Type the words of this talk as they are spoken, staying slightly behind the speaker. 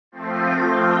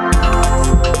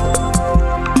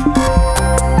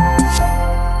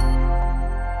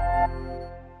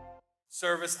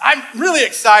service. I'm really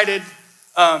excited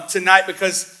tonight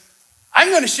because I'm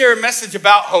going to share a message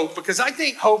about hope because I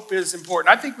think hope is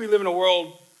important. I think we live in a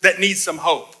world that needs some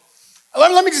hope.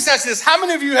 Let me just ask you this. How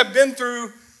many of you have been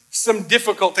through some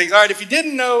difficult things? All right, if you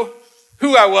didn't know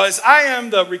who I was, I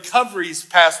am the recoveries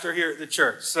pastor here at the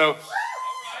church. So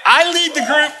I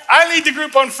lead the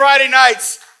group on Friday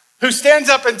nights who stands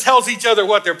up and tells each other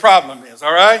what their problem is,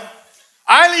 all right?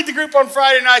 I lead the group on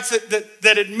Friday nights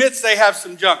that admits they have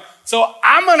some junk. So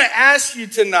I'm going to ask you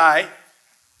tonight,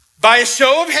 by a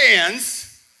show of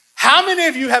hands, how many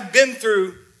of you have been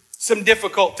through some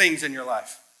difficult things in your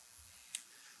life?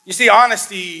 You see,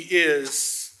 honesty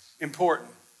is important.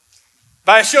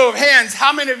 By a show of hands,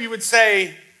 how many of you would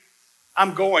say,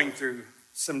 I'm going through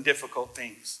some difficult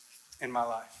things in my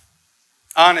life?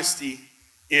 Honesty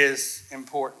is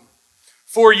important.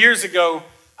 4 years ago,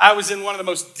 I was in one of the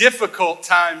most difficult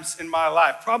times in my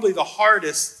life, probably the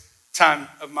hardest time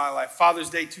of my life. Father's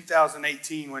Day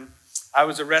 2018, when I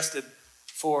was arrested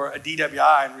for a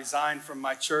DWI and resigned from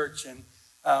my church. And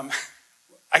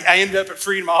I ended up at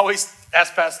Freedom. I always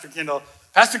ask Pastor Kendall,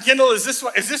 is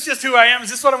this just who I am? Is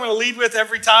this what I'm going to lead with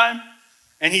every time?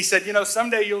 And he said,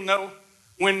 someday you'll know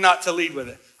when not to lead with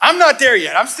it. I'm not there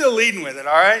yet. I'm still leading with it,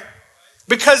 all right?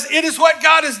 Because it is what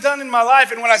God has done in my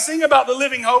life. And when I sing about the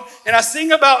living hope and I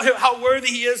sing about how worthy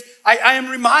he is, I am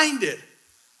reminded.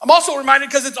 I'm also reminded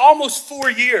because it's almost 4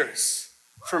 years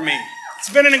for me. It's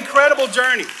been an incredible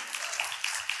journey.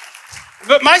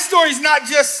 But my story is not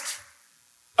just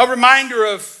a reminder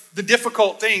of the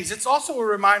difficult things. It's also a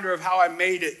reminder of how I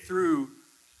made it through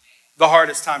the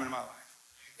hardest time in my life.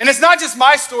 And it's not just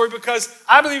my story because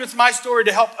I believe it's my story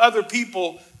to help other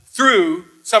people through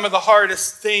some of the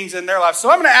hardest things in their life.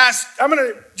 So I'm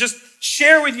going to just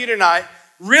share with you tonight,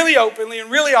 really openly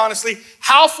and really honestly,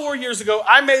 how 4 years ago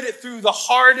I made it through the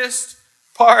hardest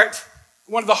part,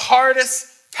 one of the hardest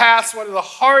paths, one of the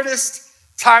hardest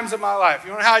times of my life.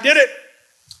 You know how I did it?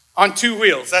 On 2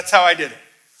 wheels. That's how I did it.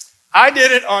 I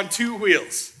did it on 2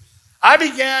 wheels. I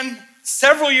began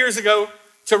several years ago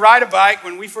to ride a bike.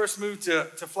 When we first moved to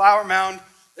Flower Mound,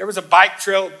 there was a bike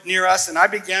trail near us, and I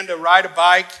began to ride a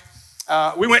bike.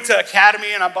 We went to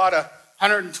Academy, and I bought a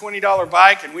 $120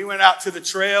 bike, and we went out to the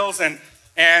trails, and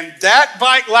that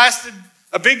bike lasted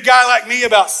a big guy like me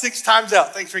about 6 times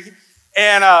out. Thanks, Ricky.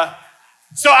 And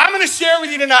so I'm going to share with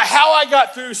you tonight how I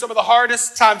got through some of the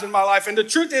hardest times in my life. And the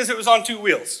truth is, it was on 2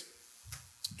 wheels.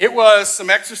 It was some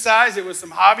exercise. It was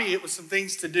some hobby. It was some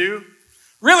things to do.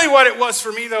 Really what it was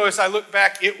for me, though, as I look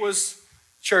back, it was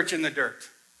church in the dirt.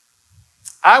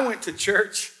 I went to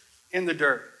church in the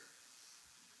dirt.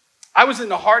 I was in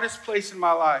the hardest place in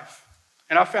my life,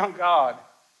 and I found God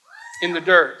in the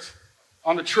dirt,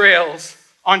 on the trails,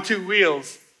 on 2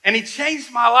 wheels, and he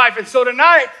changed my life. And so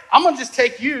tonight, I'm going to just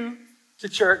take you to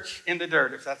church in the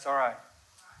dirt, if that's all right.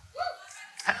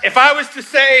 If I was to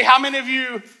say, how many of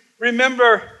you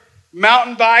remember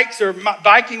mountain bikes or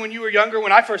biking when you were younger?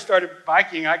 When I first started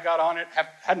biking, I got on it,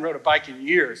 hadn't rode a bike in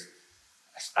years.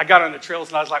 I got on the trails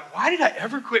and I was like, why did I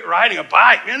ever quit riding a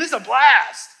bike? Man, this is a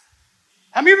blast.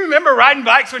 How many of you remember riding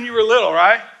bikes when you were little,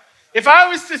 right? If I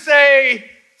was to say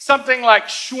something like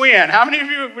Schwinn, how many of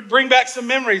you would bring back some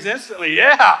memories instantly?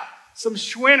 Yeah, some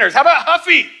Schwinners. How about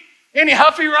Huffy? Any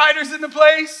Huffy riders in the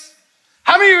place?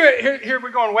 How many of you, here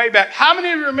we're going way back, how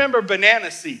many of you remember banana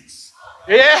seats?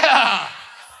 Yeah.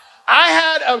 I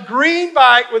had a green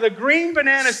bike with a green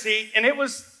banana seat, and it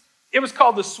was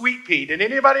called the Sweet Pea. Did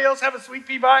anybody else have a Sweet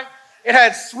Pea bike? It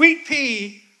had Sweet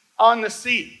Pea on the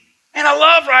seat. And I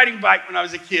loved riding bike when I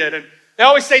was a kid. And they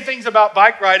always say things about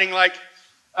bike riding like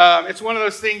it's one of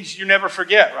those things you never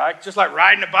forget, right? Just like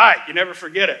riding a bike, you never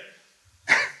forget it.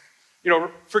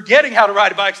 Forgetting how to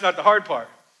ride a bike is not the hard part.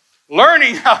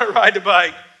 Learning how to ride the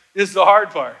bike is the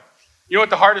hard part. You know what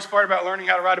the hardest part about learning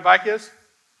how to ride a bike is?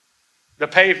 The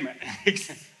pavement.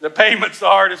 The pavement's the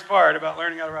hardest part about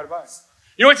learning how to ride a bike.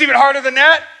 You know what's even harder than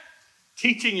that?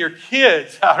 Teaching your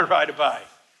kids how to ride a bike.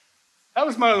 That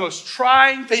was one of the most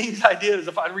trying things I did.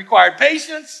 It required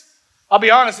patience. I'll be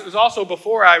honest, it was also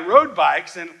before I rode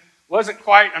bikes and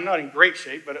I'm not in great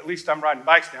shape, but at least I'm riding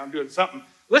bikes now. I'm doing something.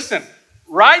 Listen,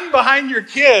 riding behind your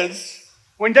kids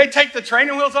when they take the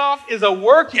training wheels off is a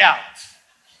workout.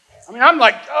 I mean, I'm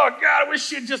like, oh, God, I wish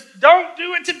you'd just don't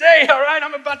do it today, all right?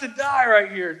 I'm about to die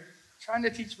right here trying to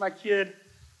teach my kid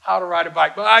how to ride a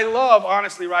bike. But I love,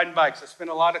 honestly, riding bikes. I spend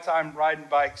a lot of time riding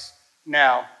bikes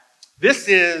now. This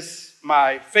is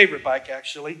my favorite bike,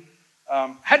 actually.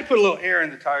 I had to put a little air in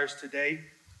the tires today.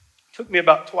 It took me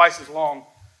about twice as long.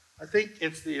 I think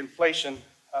it's the inflation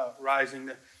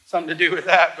rising, something to do with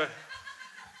that. But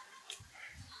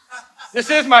this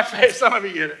is my favorite. Some of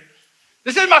you get it.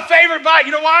 This is my favorite bike.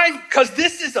 You know why? Because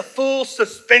this is a full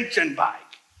suspension bike.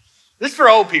 This is for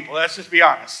old people, let's just be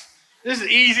honest. This is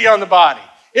easy on the body.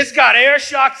 It's got air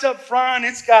shocks up front.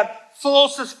 It's got full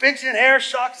suspension air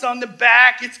shocks on the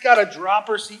back. It's got a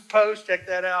dropper seat post. Check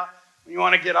that out. When you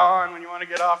want to get on, when you want to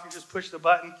get off, you just push the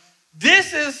button.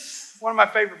 This is one of my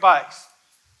favorite bikes.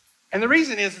 And the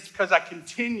reason is it's because I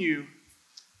continue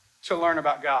to learn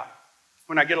about God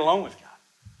when I get alone with God,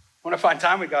 when I find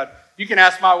time with God. You can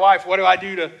ask my wife, what do I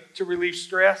do to relieve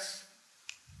stress?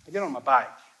 I get on my bike.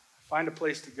 I find a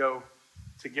place to go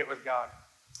to get with God.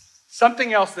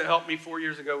 Something else that helped me 4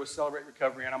 years ago was Celebrate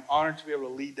Recovery, and I'm honored to be able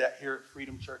to lead that here at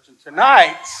Freedom Church. And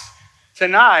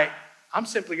tonight, I'm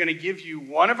simply going to give you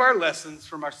one of our lessons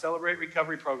from our Celebrate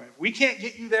Recovery program. If we can't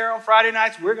get you there on Friday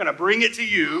nights, we're going to bring it to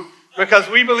you because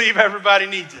we believe everybody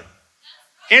needs it.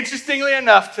 Interestingly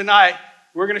enough, tonight,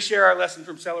 we're going to share our lesson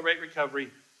from Celebrate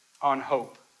Recovery on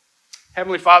hope.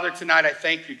 Heavenly Father, tonight I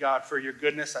thank you, God, for your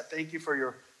goodness. I thank you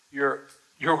for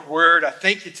your word. I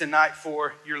thank you tonight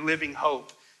for your living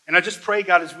hope. And I just pray,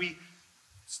 God, as we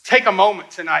take a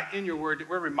moment tonight in your word, that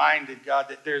we're reminded, God,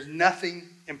 that there's nothing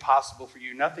impossible for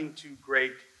you, nothing too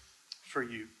great for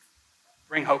you.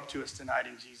 Bring hope to us tonight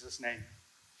in Jesus' name.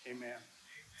 Amen.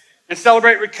 In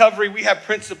Celebrate Recovery, we have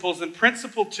principles, and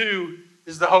principle 2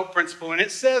 is the hope principle. And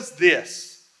it says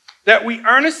this, that we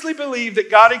earnestly believe that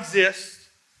God exists,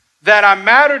 that I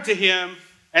matter to him,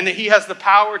 and that he has the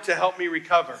power to help me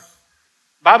recover.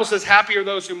 The Bible says, happy are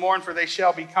those who mourn, for they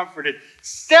shall be comforted.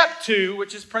 Step 2,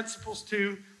 which is principle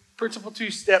 2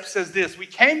 step says this, we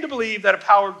came to believe that a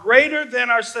power greater than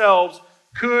ourselves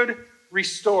could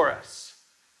restore us.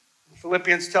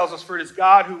 Philippians tells us, for it is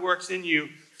God who works in you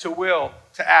to will,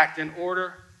 to act in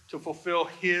order to fulfill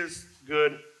his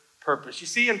good purpose. You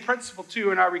see, in principle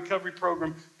 2 in our recovery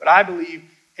program, but I believe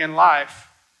in life,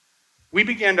 we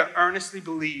began to earnestly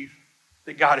believe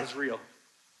that God is real.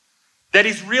 That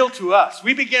he's real to us.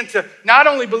 We begin to not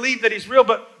only believe that he's real,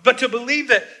 but to believe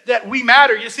that we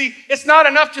matter. You see, it's not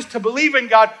enough just to believe in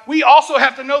God. We also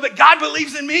have to know that God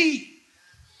believes in me.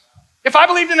 If I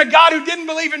believed in a God who didn't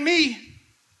believe in me,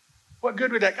 what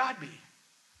good would that God be?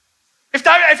 If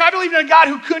I believed in a God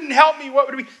who couldn't help me, what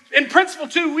would it be? In principle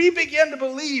 2, we begin to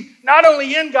believe not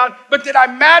only in God, but that I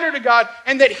matter to God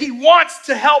and that he wants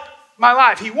to help my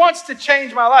life. He wants to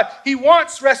change my life. He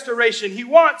wants restoration. He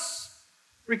wants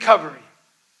recovery.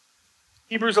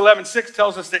 Hebrews 11:6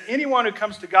 tells us that anyone who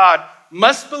comes to God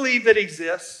must believe that he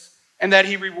exists and that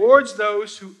he rewards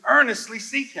those who earnestly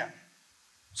seek him.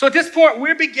 So at this point,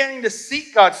 we're beginning to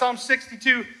seek God. Psalm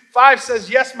 62:5 says,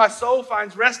 yes, my soul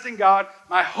finds rest in God.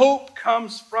 My hope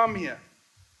comes from him.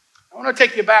 I want to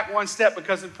take you back one step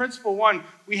because in principle 1,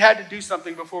 we had to do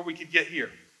something before we could get here.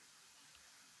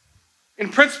 In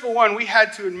principle 1, we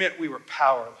had to admit we were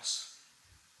powerless.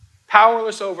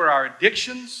 Powerless over our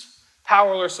addictions,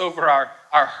 powerless over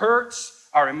our hurts,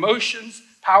 our emotions,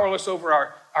 powerless over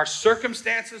our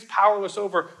circumstances, powerless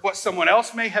over what someone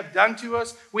else may have done to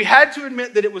us. We had to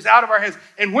admit that it was out of our hands.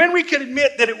 And when we could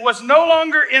admit that it was no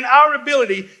longer in our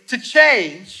ability to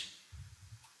change,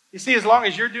 you see, as long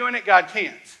as you're doing it, God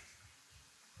can't.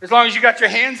 As long as you got your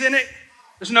hands in it,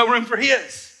 there's no room for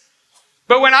his.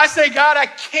 But when I say, God, I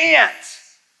can't,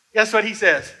 guess what he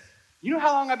says? You know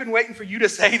how long I've been waiting for you to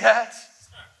say that?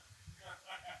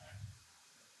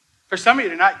 For some of you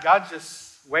tonight, God's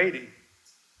just waiting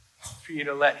for you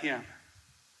to let him.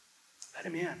 Let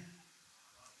him in.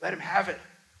 Let him have it.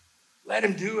 Let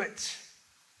him do it.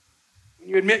 When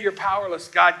you admit you're powerless,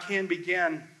 God can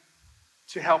begin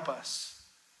to help us,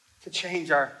 to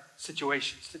change our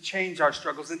situations, to change our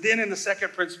struggles. And then in the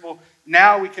second principle,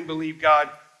 now we can believe God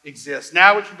exists.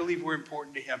 Now we can believe we're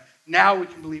important to him. Now we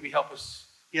can believe he helps us.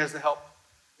 He has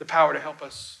the power to help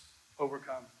us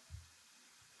overcome.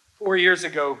 4 years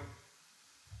ago,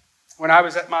 when I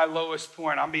was at my lowest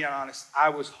point, I'm being honest, I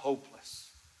was hopeless.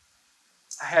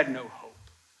 I had no hope.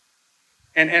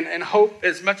 And hope,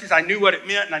 as much as I knew what it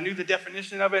meant and I knew the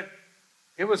definition of it,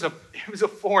 it was a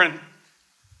foreign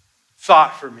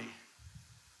thought for me.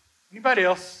 Anybody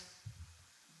else,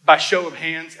 by show of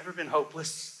hands, ever been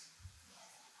hopeless?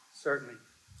 Certainly.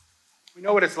 We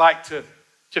know what it's like to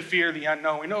fear the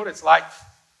unknown. We know what it's like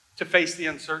to face the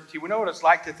uncertainty. We know what it's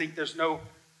like to think there's no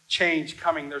change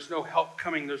coming, there's no help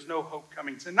coming, there's no hope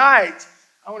coming. Tonight,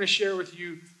 I want to share with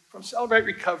you from Celebrate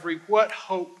Recovery what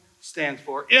hope stands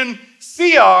for. In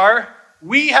CR,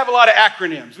 we have a lot of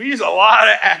acronyms. We use a lot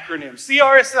of acronyms.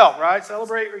 CR itself, right?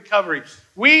 Celebrate Recovery.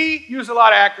 We use a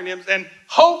lot of acronyms, and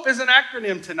hope is an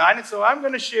acronym tonight, and so I'm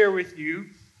going to share with you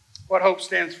what hope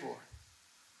stands for.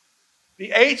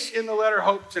 The H in the letter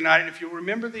hope tonight, and if you'll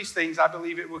remember these things, I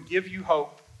believe it will give you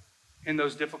hope in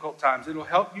those difficult times. It'll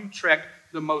help you trek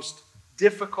the most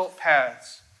difficult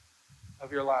paths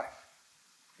of your life.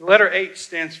 The letter H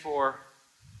stands for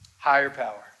higher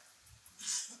power.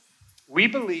 We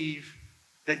believe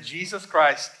that Jesus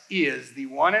Christ is the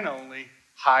one and only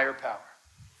higher power.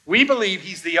 We believe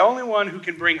he's the only one who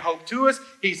can bring hope to us.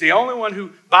 He's the only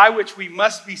one by which we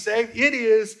must be saved. It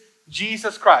is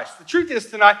Jesus Christ. The truth is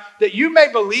tonight that you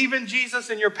may believe in Jesus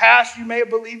in your past. You may have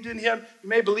believed in him. You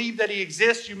may believe that he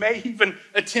exists. You may even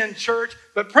attend church.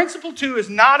 But principle 2 is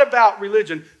not about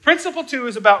religion. Principle 2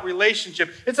 is about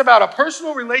relationship. It's about a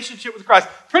personal relationship with Christ.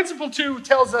 Principle 2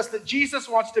 tells us that Jesus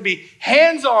wants to be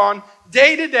hands-on,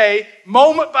 day to day,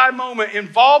 moment by moment,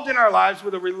 involved in our lives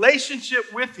with a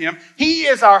relationship with him. He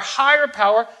is our higher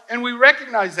power, and we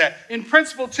recognize that. In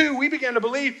principle 2, we begin to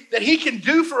believe that he can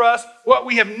do for us what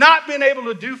we have not been able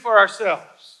to do for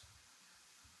ourselves.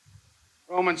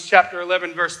 Romans chapter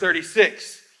 11, verse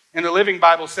 36 in the Living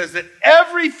Bible says that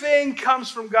everything comes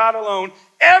from God alone.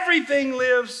 Everything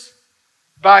lives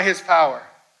by his power.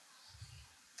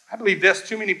 I believe this.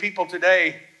 Too many people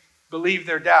today believe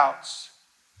their doubts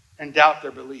and doubt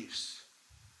their beliefs.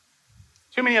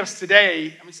 Too many of us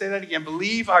today, let me say that again,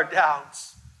 believe our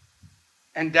doubts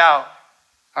and doubt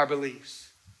our beliefs.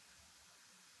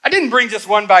 I didn't bring just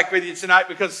one bike with you tonight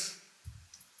because,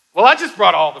 well, I just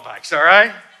brought all the bikes, all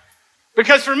right?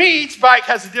 Because for me, each bike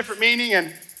has a different meaning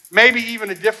and maybe even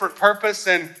a different purpose,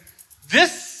 and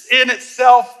this in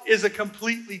itself is a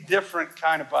completely different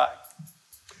kind of bike.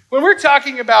 When we're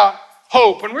talking about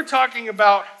hope, when we're talking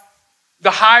about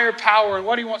the higher power and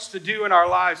what he wants to do in our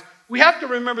lives, we have to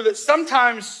remember that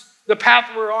sometimes the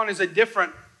path we're on is a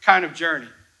different kind of journey.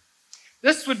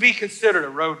 This would be considered a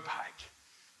road bike.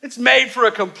 It's made for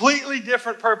a completely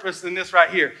different purpose than this right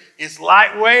here. It's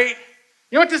lightweight.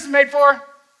 You know what this is made for?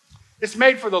 It's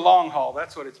made for the long haul.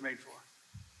 That's what it's made for.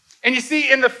 And you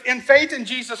see, in faith in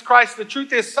Jesus Christ, the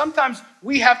truth is sometimes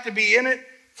we have to be in it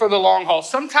for the long haul.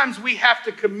 Sometimes we have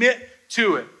to commit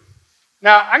to it.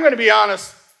 Now, I'm going to be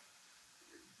honest.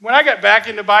 When I got back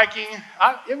into biking,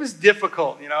 it was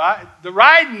difficult. The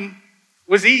riding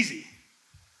was easy.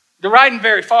 The riding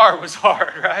very far was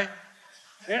hard, right?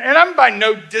 And I'm by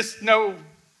no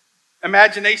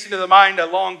imagination of the mind a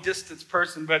long distance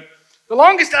person, but the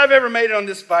longest I've ever made it on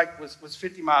this bike was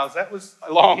 50 miles. That was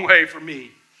a long way for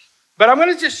me. But I'm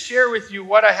going to just share with you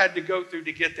what I had to go through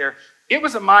to get there. It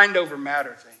was a mind over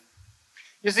matter thing.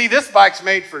 You see, this bike's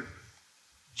made for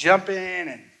jumping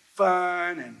and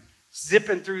fun and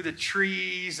zipping through the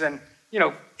trees and,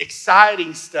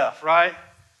 exciting stuff, right?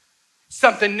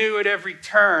 Something new at every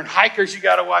turn. Hikers you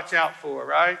got to watch out for,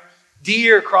 right?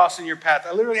 Deer crossing your path.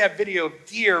 I literally have video of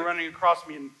deer running across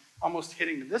me and almost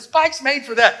hitting them. This bike's made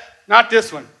for that. Not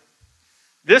this one.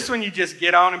 This one you just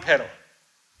get on and pedal.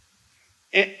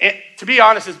 To be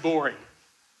honest, it's boring.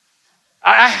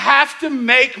 I have to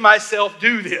make myself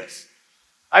do this.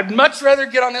 I'd much rather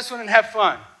get on this one and have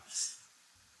fun.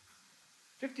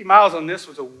 50 miles on this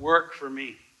was a work for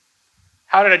me.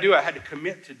 How did I do it? I had to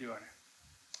commit to doing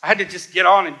it. I had to just get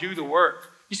on and do the work.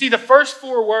 You see, the first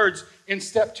 4 words in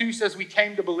step 2 says we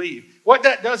came to believe. What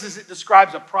that does is it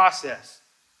describes a process.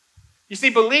 You see,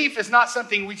 belief is not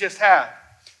something we just have.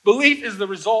 Belief is the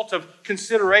result of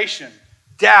consideration,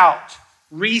 doubt,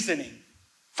 reasoning,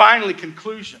 finally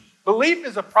conclusion. Belief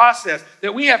is a process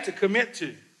that we have to commit to.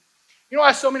 You know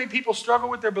why so many people struggle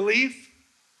with their belief?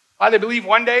 Why they believe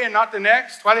one day and not the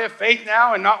next? Why they have faith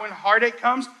now and not when heartache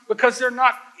comes? Because they're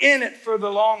not in it for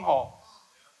the long haul.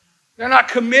 They're not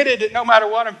committed that no matter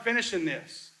what, I'm finishing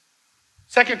this.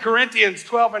 2 Corinthians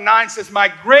 12:9 says,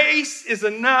 my grace is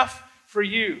enough for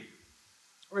you.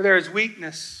 Where there is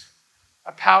weakness,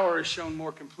 my power is shown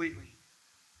more completely.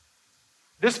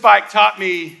 This bike taught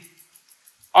me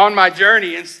on my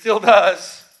journey and still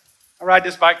does. I ride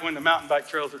this bike when the mountain bike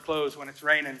trails are closed, when it's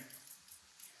raining.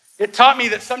 It taught me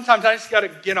that sometimes I just got to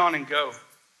get on and go.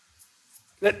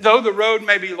 That though the road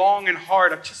may be long and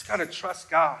hard, I've just got to trust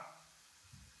God.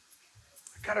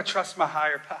 I've got to trust my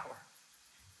higher power.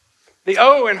 The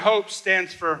O in hope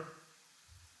stands for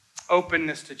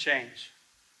openness to change.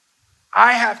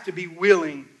 I have to be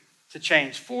willing to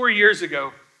change. 4 years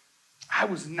ago, I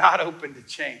was not open to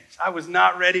change. I was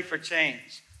not ready for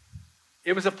change.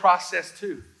 It was a process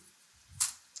too.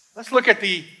 Let's look at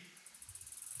the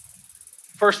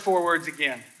first 4 words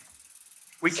again.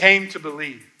 We came to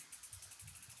believe.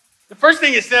 The first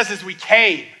thing it says is we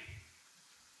came.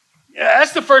 Yeah,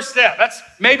 that's the first step. That's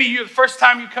maybe the first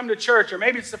time you come to church, or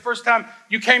maybe it's the first time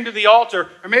you came to the altar,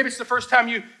 or maybe it's the first time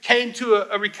you came to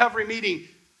a recovery meeting.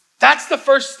 That's the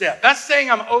first step. That's saying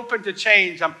I'm open to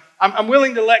change. I'm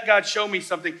willing to let God show me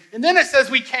something. And then it says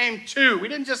we came to. We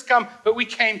didn't just come, but we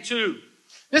came to.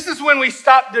 This is when we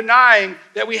stopped denying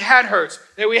that we had hurts,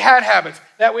 that we had habits,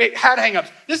 that we had hangups.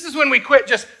 This is when we quit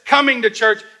just coming to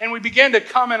church and we began to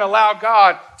come and allow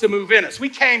God to move in us. We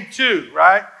came to,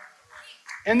 right?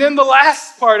 And then the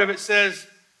last part of it says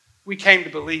we came to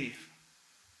believe.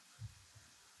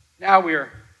 Now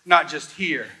we're not just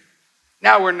here.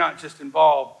 Now we're not just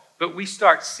involved, but we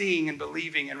start seeing and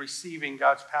believing and receiving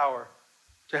God's power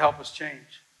to help us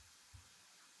change.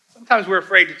 Sometimes we're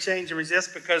afraid to change and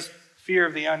resist because fear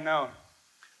of the unknown.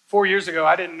 4 years ago,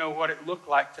 I didn't know what it looked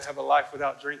like to have a life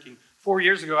without drinking. 4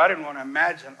 years ago, I didn't want to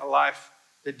imagine a life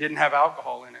that didn't have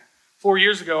alcohol in it. 4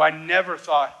 years ago, I never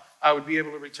thought I would be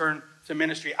able to return to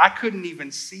ministry. I couldn't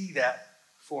even see that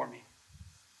for me.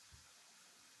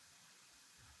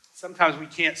 Sometimes we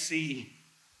can't see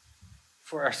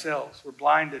for ourselves. We're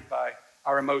blinded by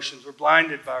our emotions. We're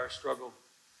blinded by our struggle.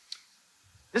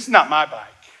 This is not my bike.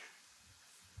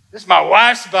 This is my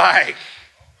wife's bike.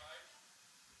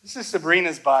 This is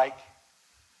Sabrina's bike.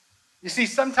 You see,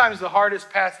 sometimes the hardest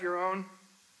path you're on,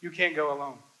 you can't go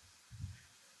alone.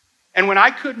 And when I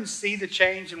couldn't see the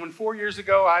change, and when 4 years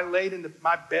ago I laid in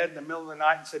my bed in the middle of the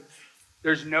night and said,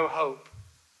 there's no hope,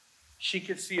 she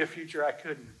could see a future I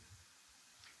couldn't.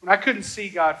 When I couldn't see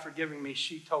God forgiving me,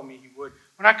 she told me he would.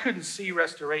 When I couldn't see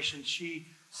restoration, she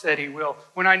said he will.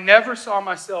 When I never saw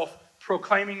myself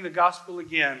proclaiming the gospel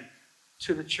again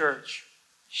to the church,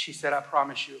 she said, I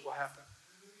promise you it will happen.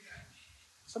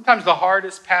 Sometimes the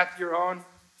hardest path you're on,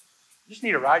 you just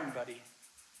need a riding buddy.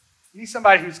 You need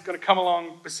somebody who's going to come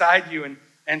along beside you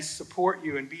and support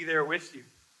you and be there with you.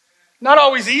 Not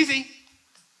always easy.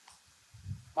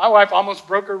 My wife almost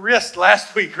broke her wrist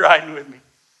last week riding with me.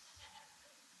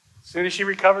 As soon as she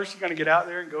recovers, she's going to get out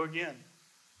there and go again.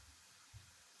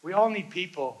 We all need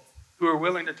people who are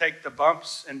willing to take the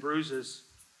bumps and bruises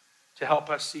to help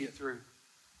us see it through,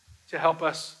 to help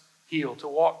us heal, to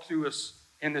walk through us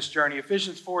in this journey.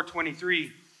 Ephesians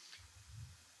 4:23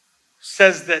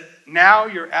 says that now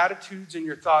your attitudes and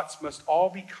your thoughts must all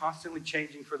be constantly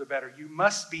changing for the better. You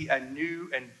must be a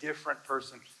new and different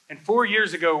person. And 4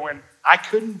 years ago, when I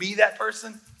couldn't be that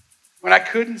person, when I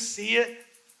couldn't see it,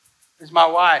 it was my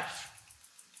wife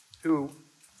who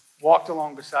walked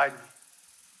along beside me,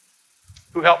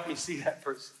 who helped me see that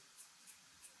person.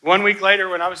 1 week later,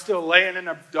 when I was still laying in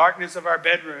the darkness of our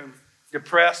bedroom,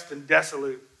 depressed and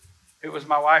desolate, it was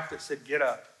my wife that said, get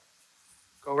up,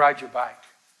 go ride your bike.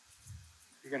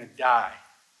 You're going to die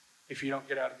if you don't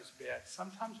get out of this bed.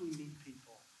 Sometimes we need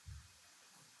people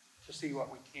to see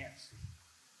what we can't see.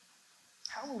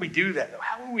 How will we do that, though?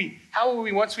 How will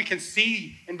we, once we can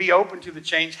see and be open to the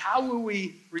change, how will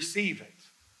we receive it?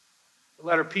 The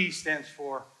letter P stands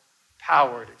for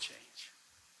power to change.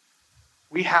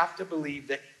 We have to believe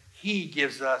that he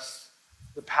gives us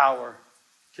the power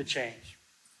to change.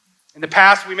 In the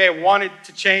past, we may have wanted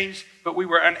to change, but we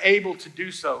were unable to do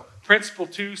so. Principle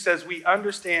 2 says we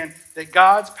understand that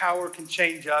God's power can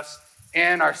change us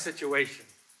and our situation.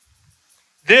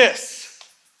 This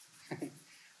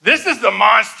is the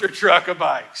monster truck of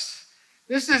bikes.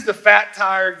 This is the fat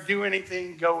tire, do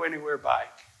anything, go anywhere bike.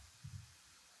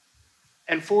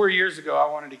 And 4 years ago, I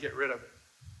wanted to get rid of it.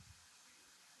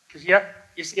 Because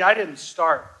you see, I didn't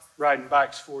start riding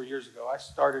bikes 4 years ago. I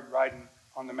started riding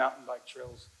on the mountain bike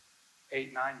trails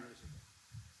 8, 9 years ago.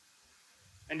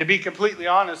 And to be completely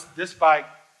honest, this bike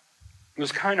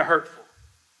was kind of hurtful.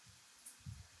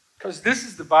 Because this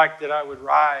is the bike that I would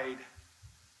ride,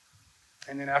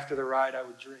 and then after the ride, I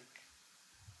would drink.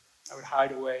 I would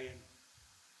hide away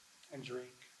and drink.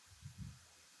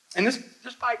 And this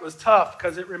bike was tough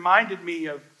because it reminded me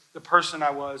of the person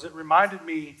I was. It reminded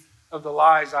me of the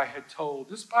lies I had told.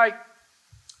 This bike,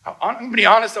 I'm going to be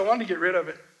honest, I wanted to get rid of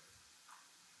it.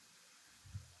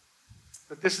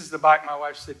 But this is the bike my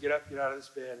wife said, get up, get out of this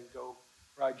bed, and go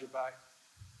ride your bike.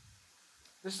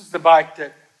 This is the bike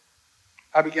that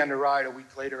I began to ride a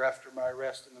week later after my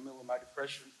arrest in the middle of my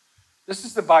depression. This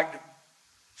is the bike that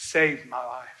saved my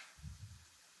life.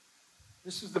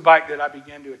 This is the bike that I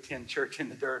began to attend church in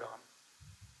the dirt on.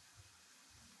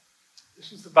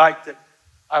 This was the bike that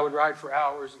I would ride for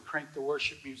hours and crank the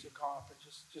worship music off and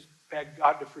just beg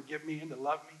God to forgive me and to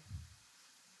love me.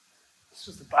 This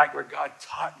was the bike where God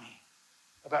taught me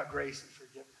about grace and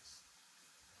forgiveness.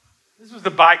 This was the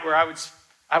bike where I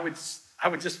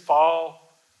would just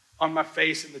fall on my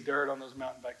face in the dirt on those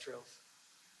mountain bike trails.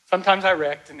 Sometimes I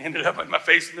wrecked and ended up with my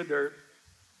face in the dirt.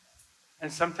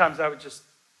 And sometimes I would just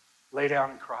lay down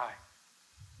and cry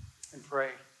and pray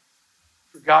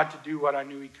for God to do what I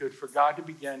knew he could, for God to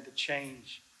begin to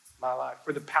change my life,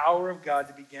 for the power of God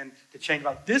to begin to change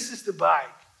my life. This is the bike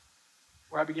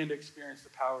where I begin to experience the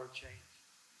power of change.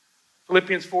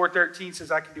 Philippians 4:13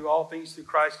 says, I can do all things through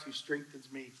Christ who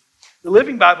strengthens me. The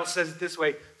Living Bible says it this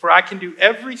way, for I can do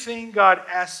everything God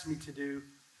asks me to do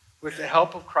with the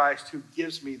help of Christ who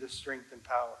gives me the strength and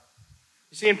power.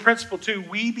 You see, in principle 2,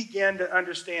 we begin to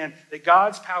understand that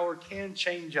God's power can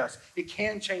change us. It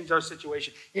can change our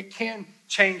situation. It can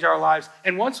change our lives.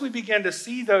 And once we begin to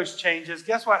see those changes,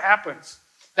 guess what happens?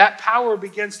 That power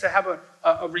begins to have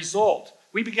a result.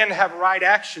 We begin to have right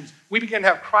actions. We begin to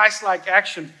have Christ-like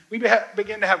actions. We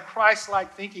begin to have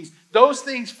Christ-like thinkings. Those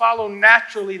things follow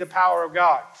naturally the power of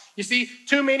God. You see,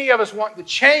 too many of us want the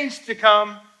change to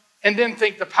come and then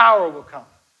think the power will come.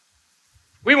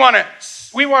 We want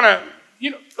to,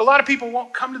 a lot of people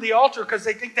won't come to the altar because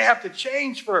they think they have to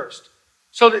change first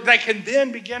so that they can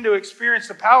then begin to experience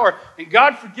the power. And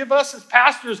God forgive us as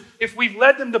pastors if we've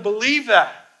led them to believe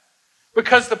that,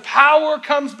 because the power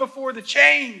comes before the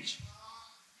change.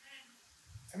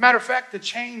 As a matter of fact, the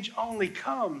change only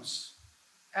comes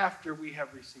after we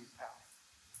have received power.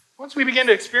 Once we begin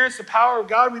to experience the power of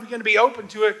God, we begin to be open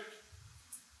to it.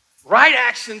 Right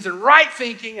actions and right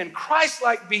thinking and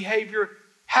Christ-like behavior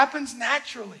happens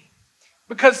naturally.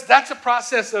 Because that's a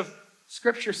process of,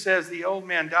 Scripture says, the old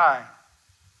man dying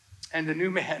and the new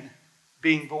man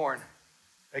being born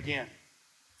again.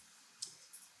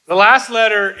 The last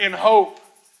letter in hope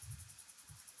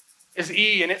is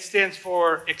E, and it stands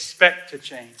for expect to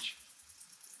change.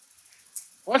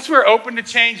 Once we're open to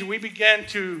change and we begin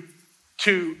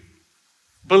to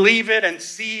believe it and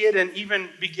see it and even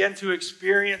begin to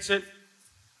experience it,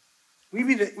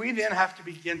 we then have to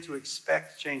begin to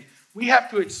expect change. We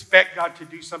have to expect God to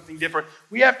do something different.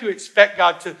 We have to expect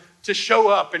God to show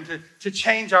up and to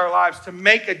change our lives, to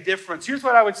make a difference. Here's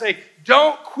what I would say.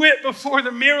 Don't quit before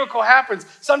the miracle happens.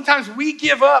 Sometimes we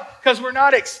give up because we're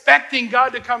not expecting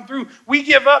God to come through. We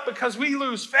give up because we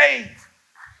lose faith.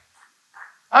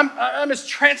 I'm as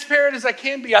transparent as I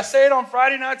can be. I say it on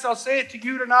Friday nights. I'll say it to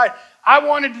you tonight. I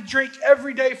wanted to drink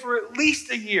every day for at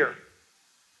least a year.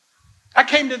 I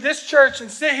came to this church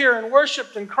and sit here and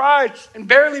worshiped and cried and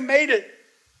barely made it.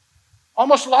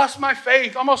 Almost lost my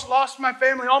faith, almost lost my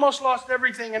family, almost lost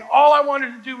everything. And all I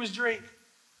wanted to do was drink.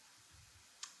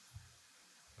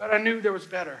 But I knew there was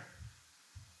better.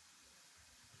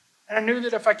 And I knew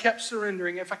that if I kept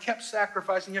surrendering, if I kept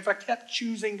sacrificing, if I kept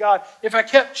choosing God, if I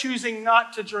kept choosing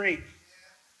not to drink,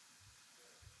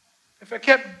 if I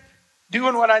kept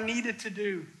doing what I needed to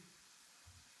do,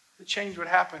 the change would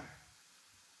happen.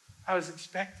 I was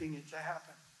expecting it to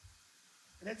happen.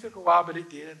 And it took a while, but it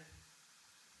did.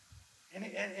 And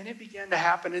it began to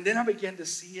happen. And then I began to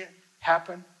see it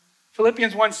happen.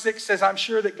 Philippians 1:6 says, I'm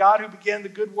sure that God who began the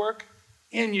good work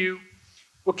in you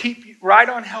will keep you right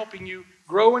on helping you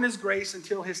grow in his grace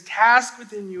until his task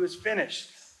within you is finished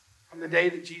on the day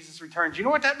that Jesus returns. You know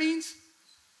what that means?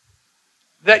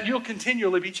 That you'll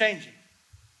continually be changing.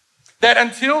 That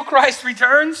until Christ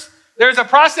returns, there's a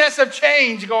process of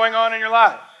change going on in your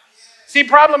life. See,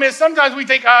 problem is sometimes we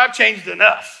think, I've changed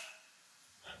enough.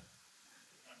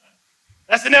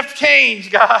 That's enough change,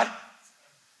 God.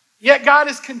 Yet God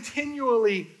is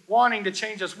continually wanting to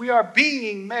change us. We are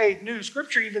being made new.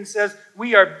 Scripture even says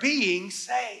we are being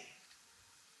saved.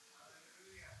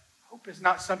 Hope is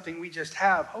not something we just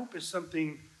have. Hope is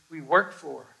something we work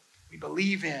for, we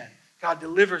believe in. God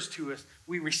delivers to us.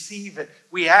 We receive it.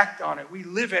 We act on it. We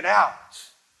live it out.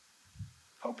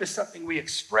 Hope is something we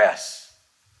express.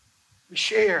 We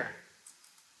share.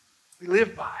 We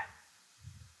live by.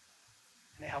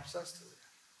 And it helps us to live.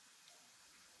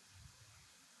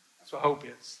 That's what hope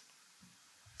is.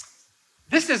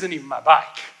 This isn't even my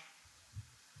bike.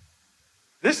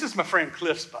 This is my friend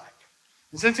Cliff's bike.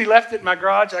 And since he left it in my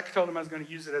garage, I told him I was going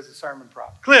to use it as a sermon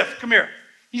prop. Cliff, come here.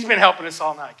 He's been helping us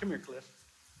all night. Come here, Cliff.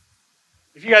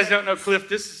 If you guys don't know Cliff,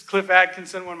 this is Cliff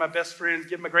Atkinson, one of my best friends.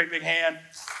 Give him a great big hand.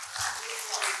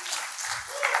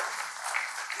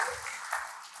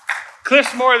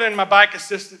 Cliff's more than my bike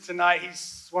assistant tonight.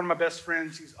 He's one of my best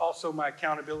friends. He's also my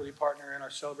accountability partner in our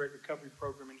Celebrate Recovery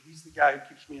program, and he's the guy who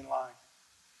keeps me in line.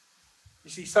 You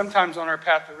see, sometimes on our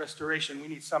path to restoration, we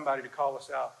need somebody to call us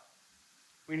out.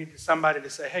 We need somebody to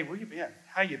say, hey, where you been?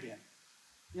 How you been?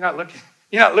 You're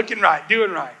not looking right,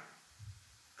 doing right.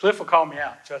 Cliff will call me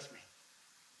out, trust me.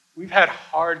 We've had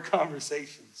hard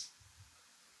conversations.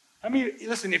 I mean,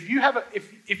 listen, if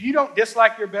you don't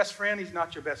dislike your best friend, he's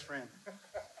not your best friend.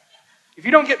 If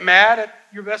you don't get mad at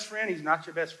your best friend, he's not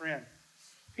your best friend.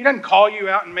 If he doesn't call you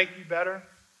out and make you better.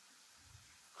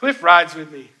 Cliff rides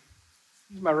with me.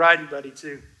 He's my riding buddy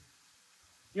too.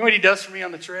 You know what he does for me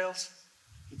on the trails?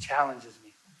 He challenges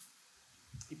me.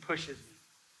 He pushes me.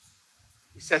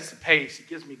 He sets the pace. He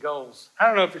gives me goals. I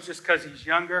don't know if it's just because he's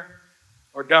younger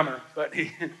or dumber, but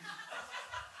he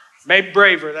maybe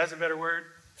braver. That's a better word.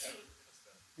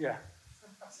 Yeah.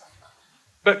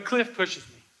 But Cliff pushes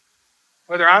me.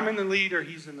 Whether I'm in the lead or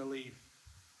he's in the lead.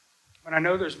 When I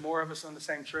know there's more of us on the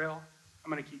same trail,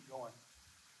 I'm going to keep going.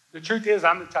 The truth is,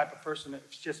 I'm the type of person that if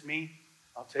it's just me,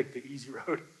 I'll take the easy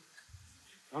road.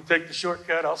 I'll take the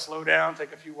shortcut. I'll slow down,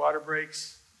 take a few water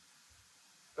breaks.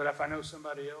 But if I know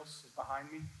somebody else is behind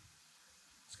me,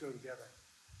 let's go together.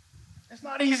 It's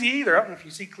not easy either. I don't know if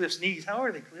you see Cliff's knees. How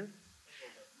are they, Cliff?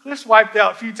 Cliff's wiped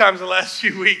out a few times the last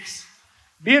few weeks.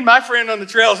 Being my friend on the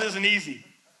trails isn't easy.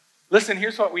 Listen,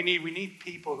 here's what we need. We need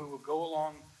people who will go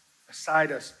along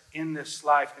beside us in this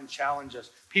life and challenge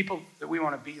us. People that we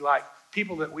want to be like.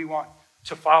 People that we want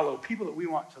to follow. People that we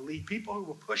want to lead. People who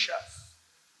will push us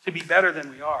to be better than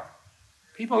we are.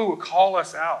 People who will call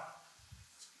us out.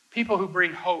 People who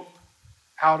bring hope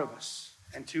out of us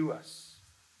and to us.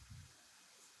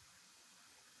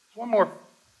 There's one more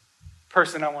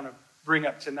person I want to bring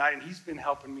up tonight, and he's been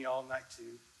helping me all night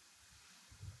too.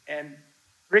 And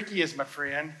Ricky is my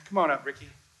friend. Come on up, Ricky.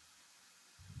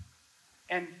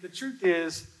 And the truth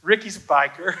is, Ricky's a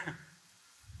biker.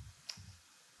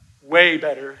 Way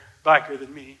better biker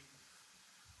than me.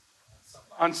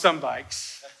 On some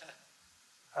bikes.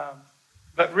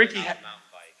 But Ricky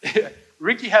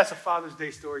has a Father's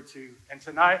Day story too. And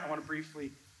tonight I want to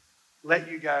briefly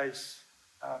let you guys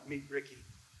meet Ricky.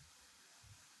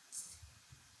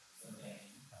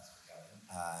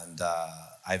 And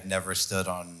I've never stood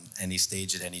on any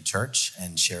stage at any church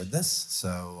and shared this.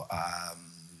 So I'm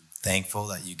thankful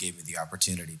that you gave me the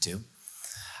opportunity to.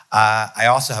 I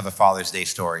also have a Father's Day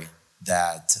story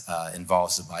that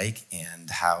involves a bike and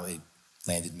how it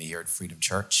landed me here at Freedom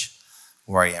Church,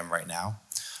 where I am right now.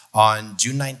 On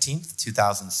June 19th,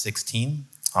 2016,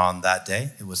 on that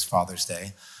day, it was Father's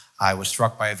Day, I was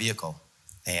struck by a vehicle,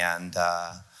 and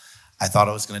I thought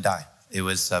I was going to die. It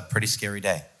was a pretty scary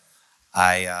day.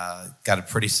 I got a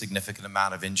pretty significant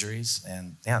amount of injuries,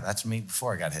 and yeah, that's me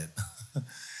before I got hit.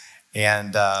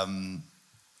 And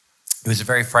it was a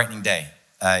very frightening day.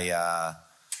 I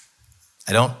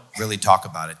don't really talk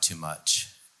about it too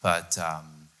much, but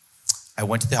I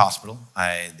went to the hospital.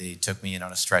 They took me in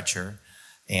on a stretcher,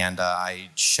 and I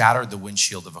shattered the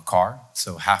windshield of a car.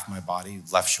 So half my body,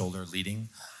 left shoulder leading,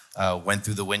 went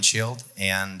through the windshield,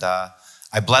 and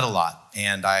I bled a lot.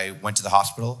 And I went to the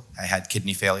hospital. I had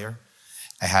kidney failure.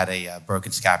 I had a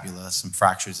broken scapula, some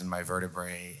fractures in my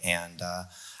vertebrae, and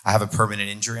I have a permanent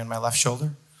injury on my left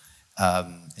shoulder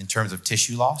in terms of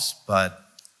tissue loss, but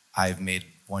I've made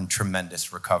one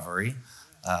tremendous recovery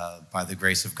by the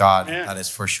grace of God, that is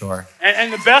for sure.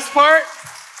 And the best part,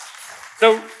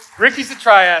 so Ricky's a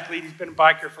triathlete. He's been a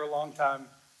biker for a long time,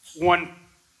 won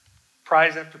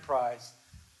prize after prize.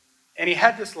 And he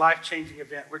had this life-changing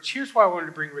event, which here's why I wanted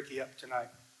to bring Ricky up tonight.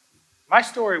 My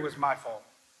story was my fault.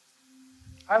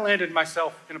 I landed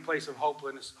myself in a place of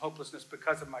hopelessness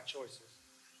because of my choices.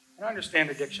 And I understand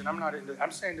addiction.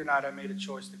 I'm saying tonight I made a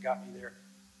choice that got me there.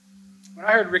 When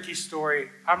I heard Ricky's story,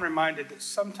 I'm reminded that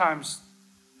sometimes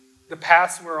the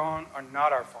paths we're on are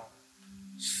not our fault.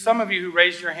 Some of you who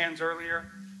raised your hands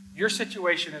earlier, your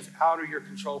situation is out of your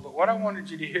control. But what I wanted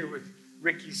you to hear with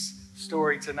Ricky's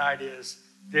story tonight is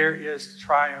there is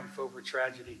triumph over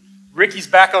tragedy. Ricky's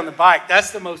back on the bike.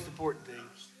 That's the most important thing.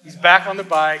 He's back on the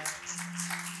bike.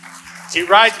 He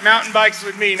rides mountain bikes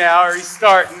with me now, or he's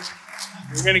starting.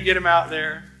 We're going to get him out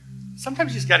there.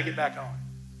 Sometimes you just got to get back on.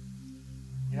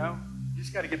 You know, you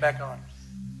just got to get back on.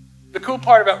 The cool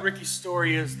part about Ricky's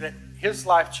story is that his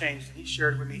life changed, and he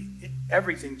shared with me,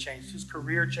 everything changed. His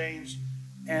career changed,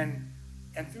 and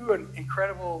through an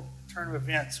incredible turn of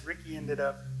events, Ricky ended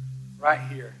up right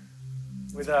here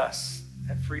with us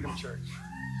at Freedom Church.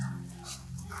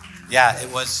 Yeah,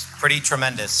 it was pretty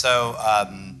tremendous. So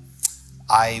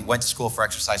I went to school for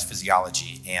exercise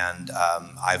physiology, and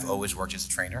I've always worked as a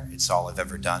trainer. It's all I've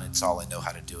ever done. It's all I know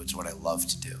how to do. It's what I love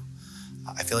to do.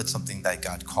 I feel it's something that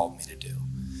God called me to do.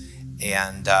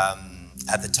 And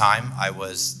at the time, I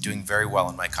was doing very well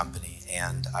in my company,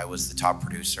 and I was the top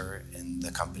producer in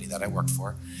the company that I worked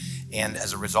for. And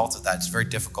as a result of that, it's very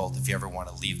difficult if you ever want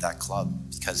to leave that club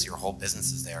because your whole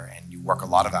business is there and you work a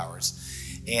lot of hours.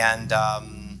 And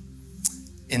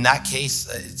in that case,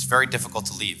 it's very difficult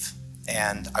to leave.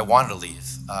 And I wanted to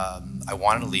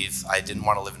leave. I didn't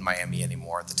want to live in Miami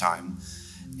anymore at the time.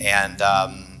 And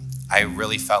I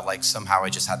really felt like somehow I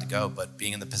just had to go. But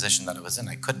being in the position that I was in,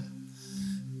 I couldn't.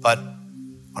 But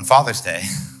on Father's Day,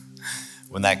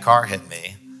 when that car hit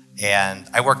me, and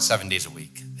I worked 7 days a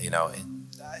week, you know,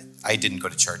 I didn't go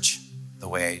to church the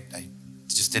way I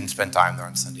just didn't spend time there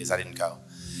on Sundays. I didn't go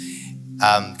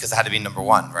because I had to be number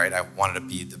one, right? I wanted to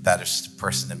be the best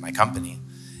person in my company.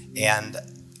 And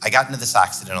I got into this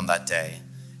accident on that day,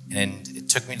 and it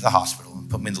took me to the hospital and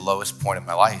put me in the lowest point of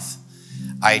my life.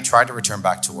 I tried to return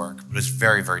back to work, but it was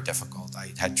very, very difficult.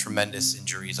 I had tremendous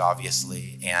injuries,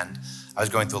 obviously, and I was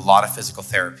going through a lot of physical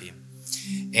therapy.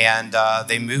 And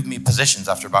they moved me positions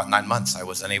after about 9 months. I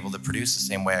was unable to produce the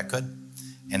same way I could,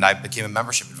 and I became a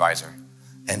membership advisor.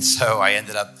 And so I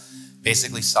ended up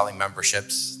basically selling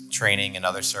memberships, training, and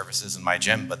other services in my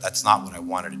gym, but that's not what I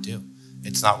wanted to do.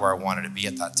 It's not where I wanted to be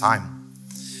at that time.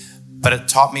 But it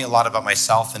taught me a lot about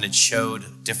myself, and it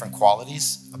showed different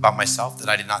qualities about myself that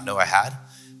I did not know I had,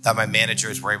 that my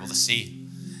managers were able to see.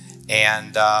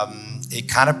 And it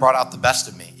kind of brought out the best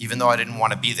of me. Even though I didn't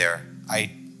want to be there,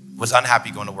 I was unhappy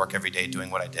going to work every day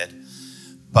doing what I did.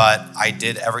 But I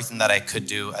did everything that I could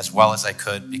do as well as I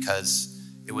could because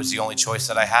it was the only choice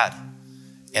that I had.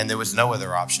 And there was no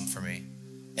other option for me.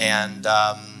 And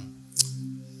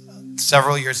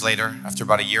several years later, after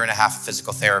about 1.5 years of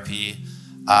physical therapy,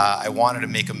 I wanted to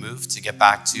make a move to get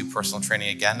back to personal training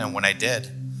again. And when I did,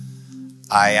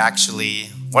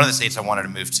 one of the states I wanted to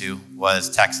move to was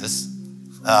Texas.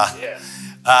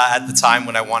 At the time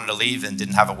when I wanted to leave and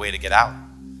didn't have a way to get out.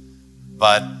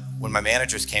 But when my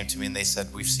managers came to me and they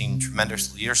said, we've seen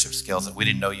tremendous leadership skills that we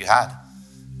didn't know you had,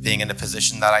 being in a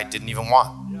position that I didn't even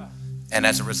want. Yeah. And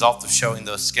as a result of showing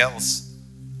those skills,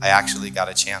 I actually got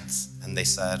a chance. And they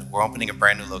said, we're opening a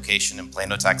brand new location in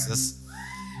Plano, Texas.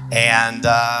 And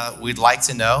we'd like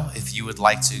to know if you would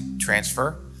like to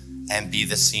transfer and be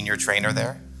the senior trainer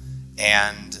there.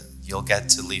 And you'll get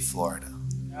to leave Florida.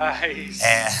 Nice.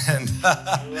 And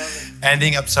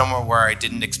ending up somewhere where I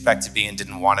didn't expect to be and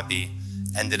didn't want to be,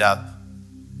 ended up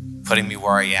putting me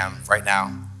where I am right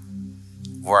now,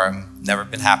 where I've never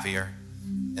been happier,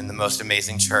 in the most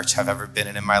amazing church I've ever been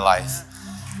in my life.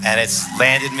 And it's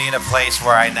landed me in a place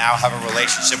where I now have a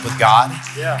relationship with God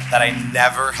that I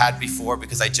never had before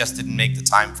because I just didn't make the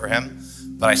time for him.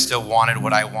 But I still wanted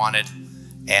what I wanted.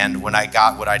 And when I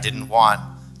got what I didn't want,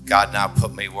 God now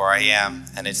put me where I am.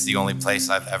 And it's the only place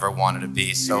I've ever wanted to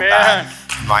be so bad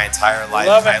in my entire life.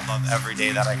 Love it. I love every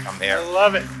day that I come here. I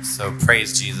love it. So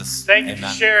praise Jesus. Thank you for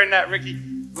sharing that, Ricky.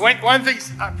 One of the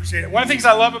things, I appreciate it. One of the things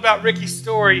I love about Ricky's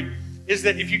story is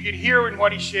that if you could hear in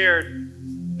what he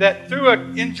shared, that through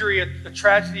an injury, a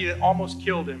tragedy that almost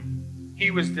killed him,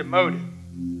 he was demoted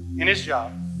in his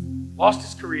job, lost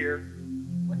his career,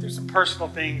 went through some personal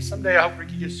things. Someday I hope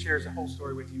Ricky just shares the whole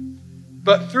story with you.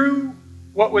 But through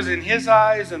what was in his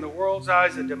eyes and the world's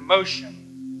eyes a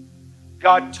demotion,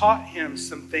 God taught him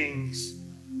some things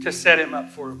to set him up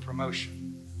for a promotion.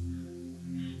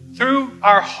 Through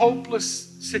our hopeless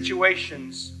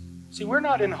situations, see, we're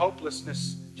not in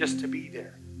hopelessness just to be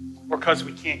there or because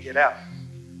we can't get out.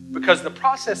 Because the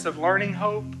process of learning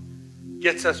hope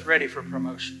gets us ready for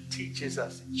promotion, teaches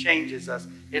us, it changes us,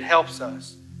 it helps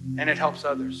us, and it helps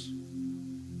others.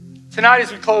 Tonight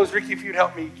as we close, Ricky, if you'd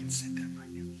help me, you can sit there right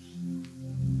now.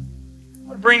 I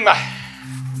want to bring my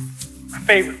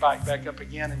favorite bike back up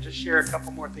again and just share a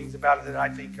couple more things about it that I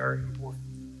think are important.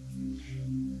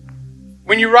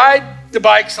 When you ride the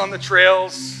bikes on the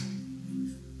trails,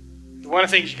 one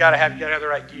of the things you got to have the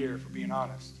right gear, for being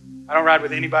honest. I don't ride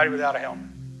with anybody without a helmet.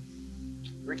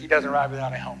 Ricky doesn't ride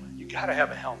without a helmet. You got to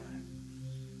have a helmet.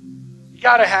 You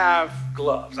got to have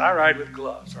gloves. I ride with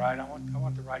gloves, right? I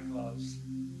want the right gloves.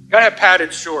 You got to have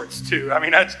padded shorts too. I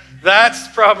mean, that's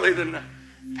probably the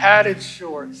padded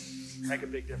shorts make a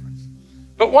big difference.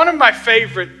 But one of my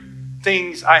favorite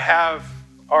things I have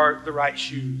are the right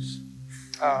shoes.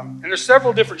 And there's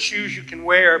several different shoes you can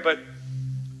wear, but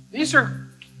these are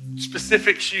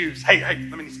specific shoes. Hey,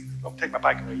 let me see. Don't take my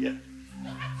bike away yet.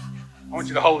 I want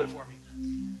you to hold it for me.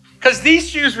 Because these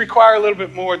shoes require a little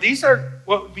bit more. These are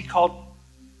what would be called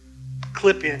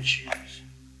clip-in shoes.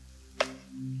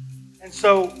 And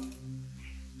so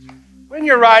when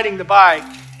you're riding the bike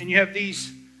and you have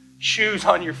these shoes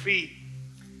on your feet,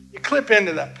 you clip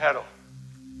into that pedal.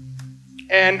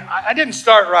 And I didn't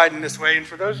start riding this way. And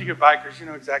for those of you bikers, you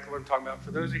know exactly what I'm talking about. For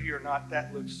those of you who are not,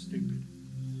 that looks stupid.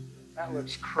 That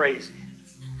looks crazy.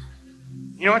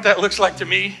 You know what that looks like to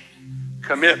me?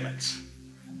 Commitments.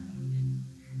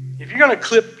 If you're going to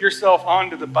clip yourself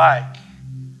onto the bike,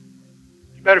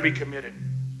 you better be committed.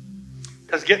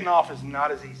 Because getting off is not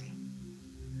as easy.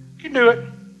 You can do it,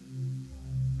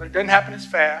 but it doesn't happen as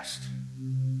fast.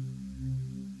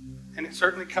 And it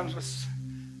certainly comes with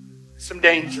some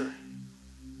danger.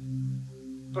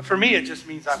 But for me, it just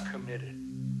means I'm committed.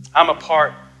 I'm a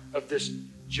part of this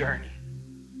journey.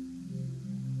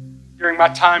 During my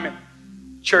time at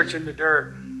Church in the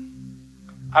Dirt,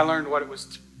 I learned what it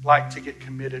was like to get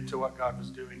committed to what God was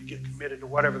doing, to get committed to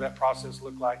whatever that process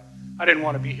looked like. I didn't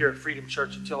want to be here at Freedom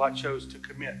Church until I chose to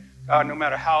commit. God, no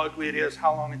matter how ugly it is,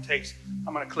 how long it takes,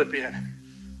 I'm going to clip in.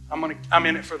 I'm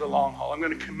in it for the long haul. I'm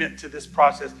going to commit to this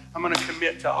process. I'm going to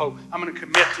commit to hope. I'm going to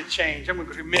commit to change. I'm going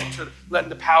to commit to letting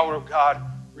the power of God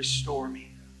restore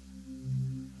me.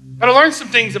 But I learned some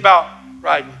things about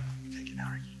riding. Take it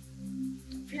out.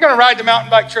 If you're going to ride the mountain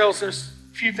bike trails, there's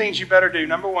a few things you better do.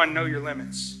 Number one, know your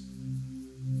limits.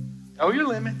 Know your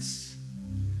limits.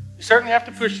 You certainly have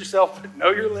to push yourself, but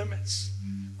know your limits.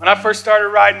 When I first started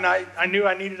riding, I knew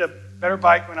I needed a better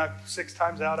bike. When 6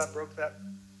 times out, I broke that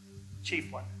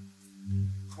cheap one.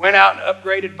 Went out and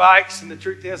upgraded bikes, and the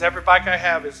truth is, every bike I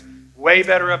have is way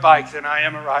better a bike than I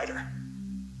am a rider.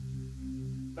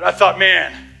 But I thought,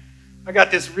 man, I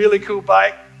got this really cool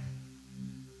bike.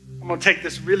 I'm going to take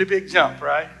this really big jump,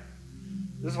 right?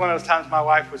 This is one of those times my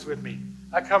wife was with me.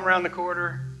 I come around the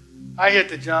corner, I hit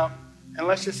the jump, and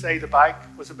let's just say the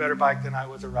bike was a better bike than I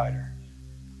was a rider.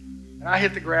 And I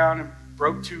hit the ground and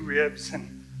broke 2 ribs,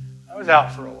 and I was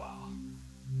out for a while.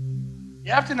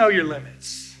 You have to know your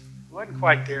limits. I wasn't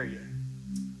quite there yet.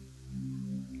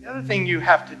 The other thing you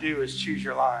have to do is choose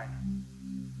your line.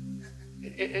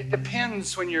 It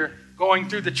depends when you're going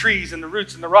through the trees and the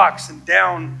roots and the rocks and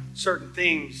down certain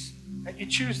things that you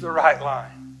choose the right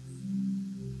line.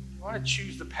 You want to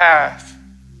choose the path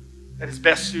that is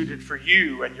best suited for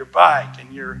you and your bike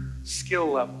and your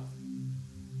skill level.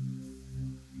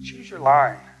 Choose your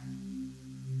line.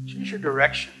 Choose your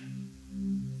direction.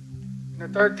 And the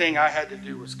third thing I had to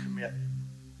do was commit.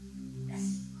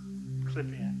 Clip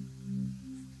in.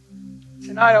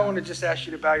 Tonight I want to just ask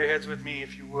you to bow your heads with me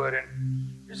if you would. And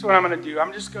here's what I'm going to do.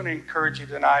 I'm just going to encourage you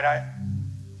tonight.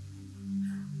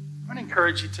 I'm going to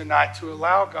encourage you tonight to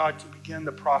allow God to begin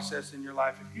the process in your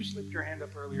life. If you slipped your hand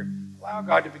up earlier, allow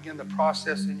God to begin the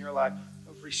process in your life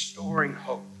of restoring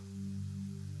hope.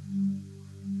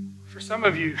 For some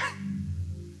of you,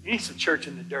 you need some church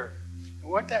in the dirt. And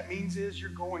what that means is you're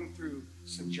going through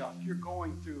some junk. You're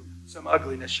going through some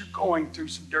ugliness. You're going through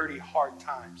some dirty, hard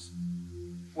times.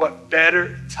 What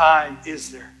better time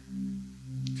is there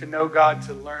to know God,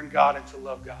 to learn God, and to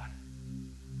love God?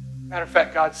 Matter of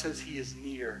fact, God says he is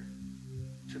near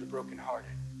to the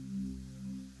brokenhearted.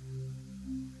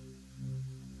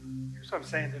 Here's what I'm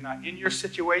saying tonight. In your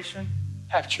situation,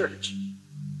 have church.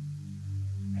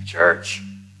 Have church.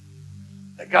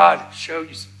 Let God show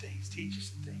you some things, teach you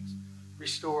some things,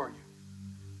 restore you.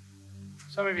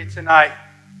 Some of you tonight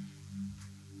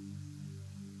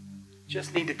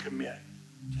just need to commit.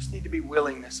 Just need to be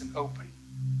willingness and open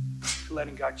to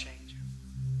letting God change you.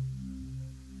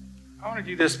 I want to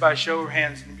do this by a show of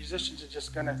hands, and the musicians are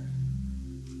just going to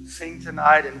sing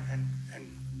tonight and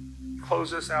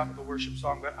close us out with a worship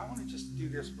song. But I want to just do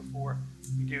this before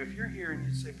we do. If you're here and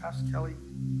you say, Pastor Kelly,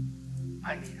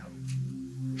 I need hope.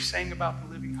 We sang about the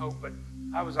living hope, but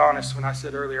I was honest when I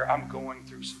said earlier, I'm going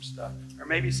through some stuff. Or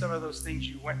maybe some of those things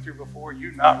you went through before,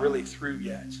 you're not really through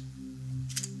yet.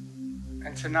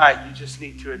 And tonight, you just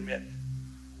need to admit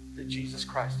that Jesus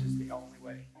Christ is the only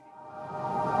way.